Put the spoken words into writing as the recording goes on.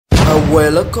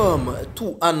Welcome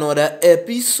to another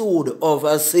episode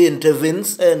of St.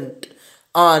 Vincent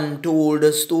Untold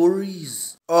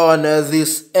Stories. On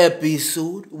this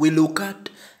episode, we look at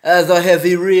the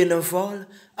heavy rainfall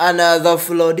and the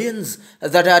floodings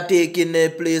that are taking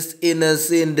place in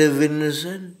St.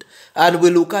 Vincent. And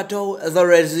we look at how the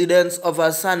residents of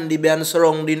Sandy Bay and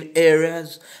surrounding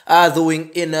areas are doing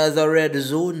in the red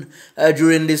zone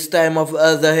during this time of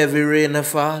the heavy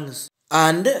rainfalls.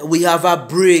 And we have a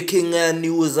breaking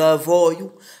news for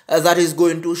you that is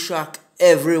going to shock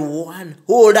everyone.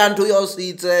 Hold on to your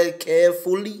seats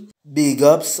carefully. Big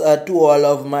ups to all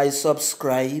of my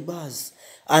subscribers.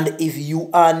 And if you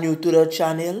are new to the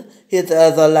channel, hit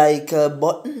the like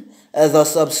button, the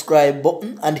subscribe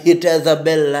button, and hit the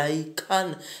bell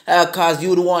icon, cause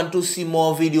you'd want to see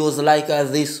more videos like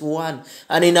this one.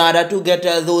 And in order to get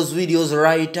those videos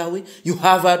right away, you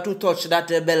have to touch that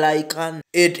bell icon.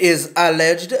 It is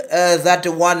alleged that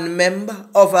one member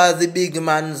of the big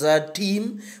man's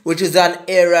team, which is an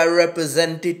area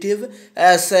representative,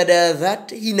 said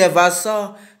that he never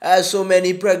saw so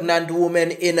many pregnant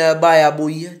women in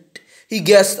Bayabu yet. He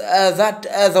guessed that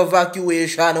the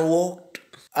evacuation worked.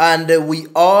 And we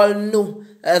all know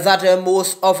that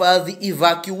most of the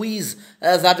evacuees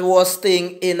that were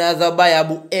staying in the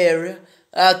Bayabu area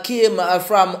came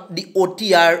from the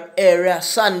OTR area,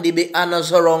 Sandy Bay and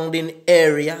surrounding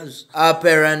areas.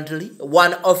 Apparently,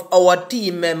 one of our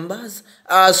team members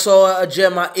saw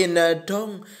Gemma in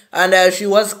town, and she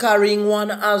was carrying one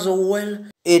as well.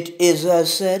 It is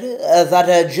said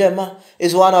that Gemma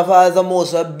is one of the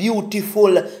most beautiful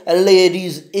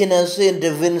ladies in St.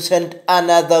 Vincent and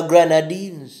the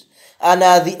Grenadines. And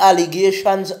the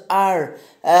allegations are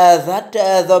that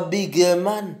the big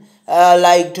man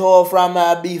liked her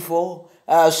from before.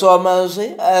 Some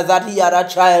say that he had a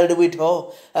child with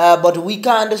her, but we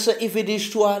can't say if it is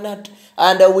true or not.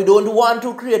 And we don't want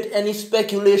to create any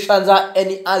speculations or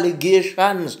any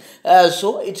allegations.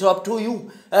 So it's up to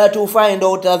you to find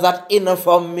out that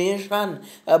information.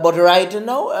 But right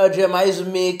now, Gemma is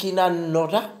making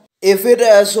another. If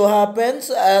it so happens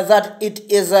that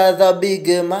it is the big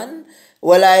man,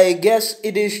 well, I guess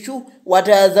it is true what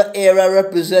the area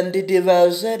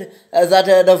representative said, that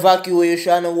the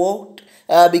evacuation worked.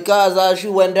 Because she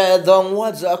went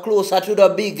downwards closer to the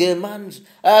big man's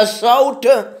south.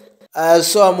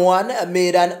 Someone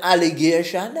made an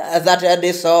allegation that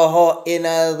they saw her in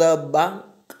the bank.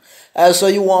 So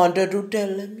you wanted to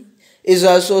tell me, is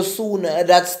so soon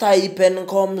that stipend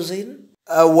comes in?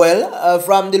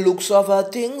 From the looks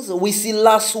of things, we see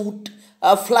lawsuit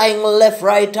flying left,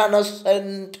 right, and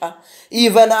center.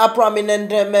 Even a prominent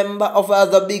member of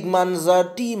the big man's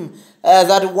team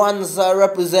that once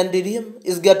represented him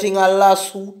is getting a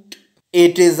lawsuit.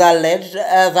 It is alleged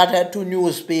that two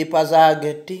newspapers are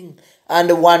getting,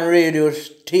 and one radio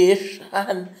station,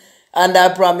 and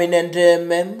a prominent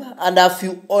member, and a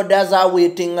few others are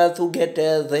waiting to get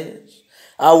this.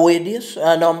 With this,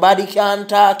 nobody can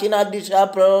talk in this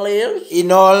place.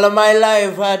 In all my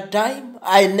lifetime,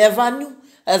 I never knew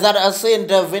that St.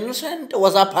 Vincent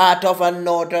was a part of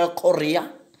North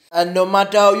Korea. And no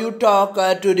matter how you talk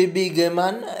to the big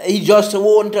man, he just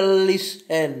won't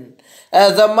listen.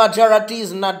 The majority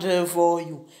is not for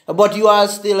you, but you are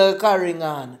still carrying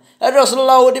on. Just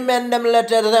allow the men, let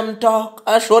them talk.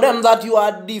 Show them that you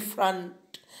are different.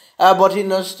 But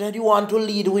instead, you want to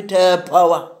lead with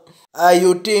power.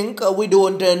 You think we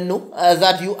don't know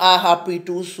that you are happy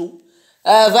to sue?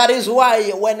 That is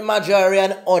why when Marjorie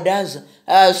and others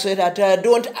say that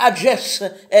don't address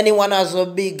anyone as a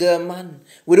big man.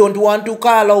 We don't want to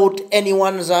call out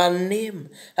anyone's name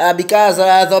because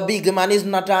the big man is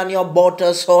not on your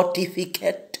birth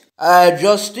certificate.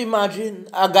 Just imagine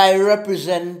a guy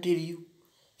represented you.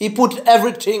 He put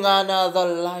everything on the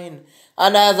line.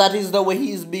 And that is the way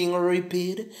he's being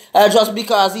repaid. Just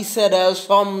because he said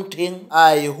something.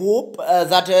 I hope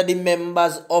that the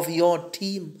members of your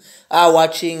team are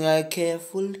watching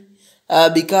carefully.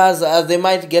 Because they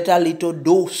might get a little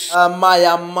dose.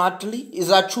 Maya Matley is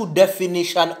a true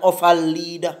definition of a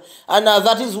leader. And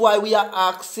that is why we are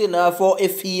asking for a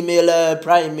female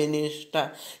prime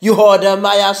minister. You heard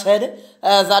Maya said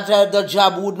that the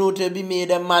job would not be made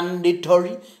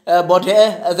mandatory. But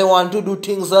they want to do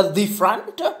things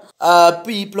different.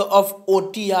 People of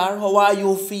OTR, how are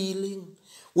you feeling?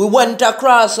 We went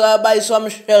across by some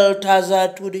shelters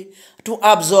today to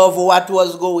observe what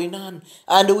was going on.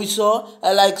 And we saw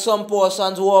like some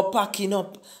persons were packing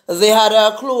up. They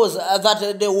had clothes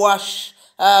that they wash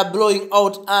blowing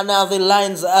out and the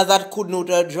lines that could not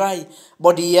dry.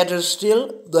 But yet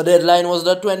still, the deadline was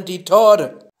the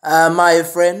 23rd. My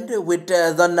friend with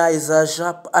the nice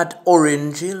shop at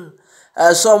Orange Hill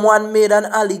Someone made an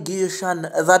allegation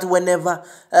that whenever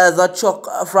the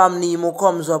truck from Nemo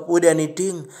comes up with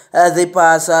anything, they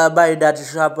pass by that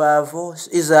shop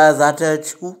first. Is that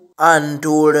true?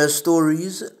 Untold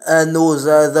stories knows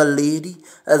the lady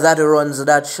that runs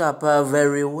that shop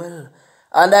very well.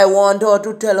 And I want her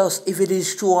to tell us if it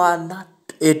is true or not.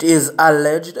 It is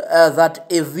alleged that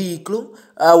a vehicle,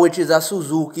 which is a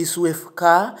Suzuki Swift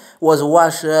car, was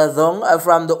washed down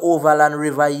from the Overland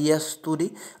River yesterday,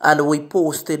 and we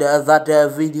posted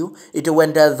that video. It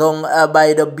went down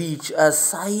by the beach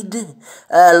side.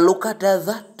 Look at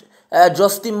that.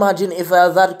 Just imagine if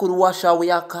that could wash away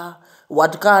a car.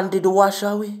 What can't it wash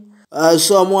away?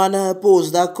 Someone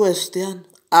posed a question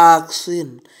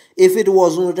asking if it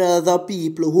wasn't the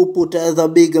people who put the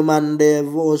big man there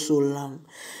for so long.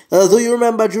 Do you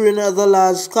remember during the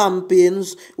last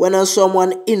campaigns when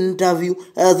someone interviewed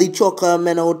the choker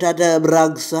men out at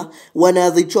Bragsa, when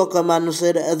the choker man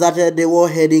said that they were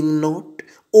heading north,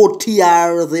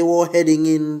 OTR they were heading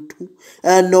into,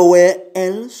 nowhere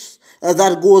else?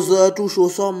 That goes to show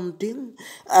something.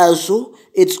 So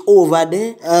it's over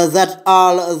there that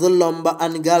all the lumber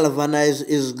and galvanized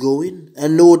is going.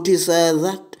 Notice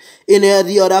that in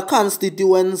the other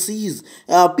constituencies,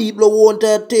 people won't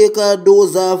take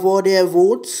those for their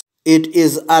votes. It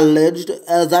is alleged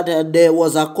that there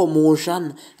was a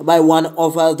commotion by one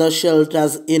of the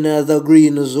shelters in the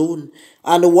green zone.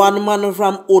 And one man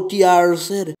from OTR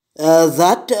said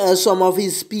that some of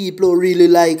his people really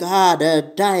like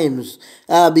hard times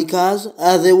because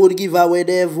they would give away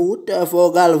their vote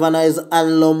for galvanized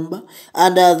and lumber,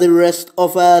 and the rest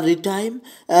of the time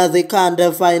they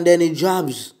can't find any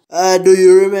jobs. Do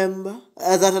you remember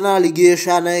that an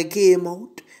allegation came out?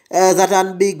 That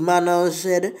an big man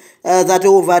said that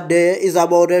over there is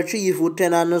about a chief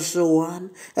lieutenant and so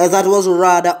on. That was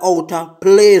rather out of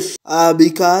place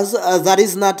because that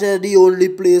is not the only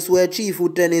place where chief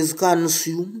lieutenant is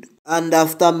consumed. And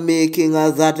after making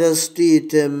that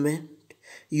statement,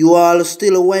 you all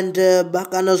still went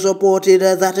back and supported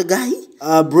that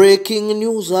guy? Breaking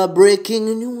news, breaking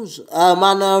news. A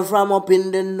man from up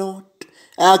in the north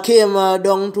came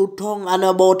down to town and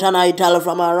about an ital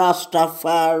from a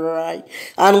Rastafari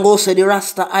and go say the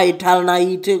Rasta ital na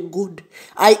eat good.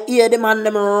 I hear the man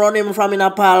them run him from in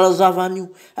a Paul's Avenue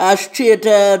straight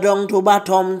down to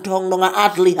bottom tongue down a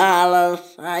Atley Hall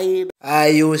side.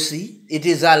 You see, it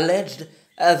is alleged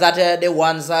that the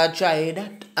ones tried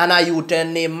that and a youth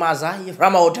named Mazai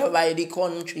from out by the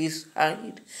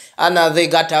countryside and they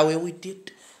got away with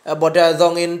it. But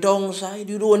down in town side,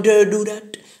 you don't do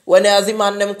that. When the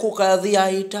man them cook the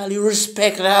ital, you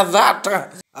respect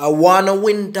that. One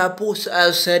winter post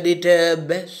said it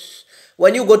best.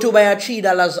 When you go to buy a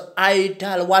 $3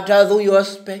 ital, what do you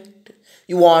expect?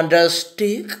 You want a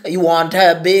steak? You want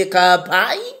a baker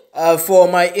pie?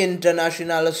 For my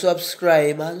international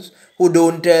subscribers who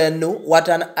don't know what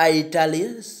an ital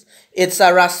is, it's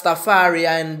a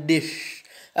Rastafarian dish.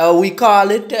 We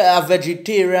call it a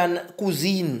vegetarian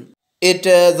cuisine. It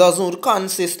does not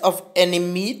consist of any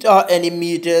meat or any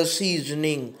meat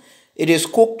seasoning. It is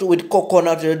cooked with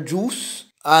coconut juice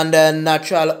and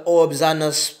natural herbs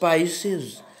and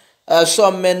spices.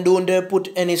 Some men don't put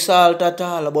any salt at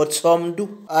all, but some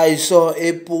do. I saw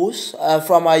a post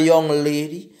from a young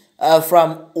lady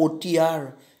from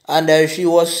OTR, and she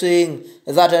was saying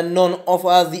that none of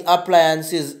the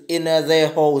appliances in their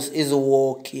house is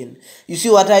working. You see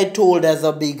what I told as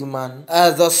a big man?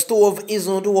 The stove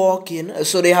isn't working,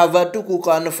 so they have to cook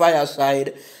on the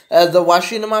fireside. The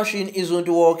washing machine isn't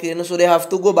working, so they have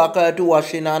to go back to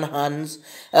washing on hands.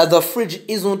 The fridge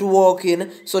isn't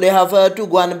working, so they have to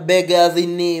go and beg the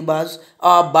neighbors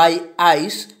or buy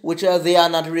ice, which they are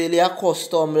not really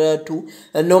accustomed to.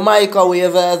 No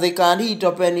microwave, they can't heat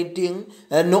up anything.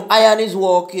 No iron is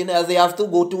working, they have to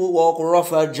go to work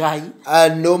rougher dry.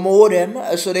 No modem,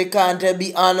 so they can't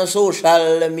be on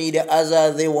social media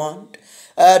as they want.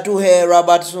 To hear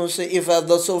Robertson say if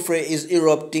the software is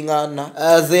erupting or not.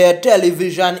 Their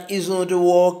television isn't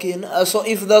working, so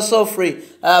if the software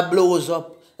blows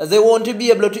up, they won't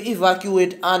be able to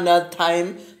evacuate on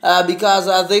time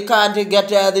because they can't get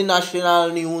the national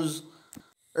news.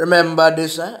 Remember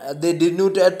this, they did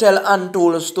not tell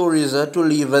untold stories to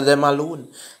leave them alone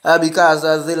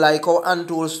because they like how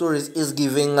untold stories is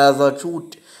giving the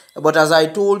truth. But as I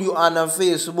told you on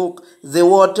Facebook, they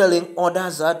were telling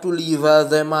others to leave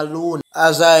them alone.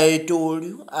 As I told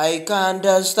you, I can't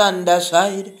stand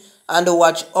aside and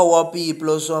watch our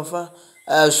people suffer.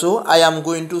 So I am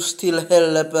going to still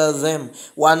help them.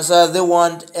 Once they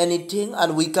want anything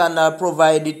and we can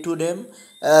provide it to them,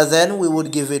 then we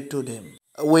would give it to them.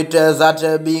 With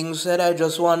that being said, I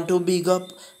just want to big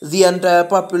up the entire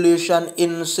population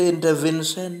in St.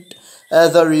 Vincent,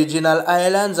 the regional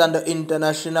islands and the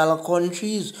international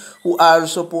countries who are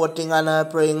supporting and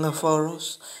praying for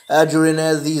us during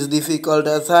these difficult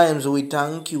times. We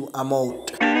thank you. I'm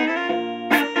out.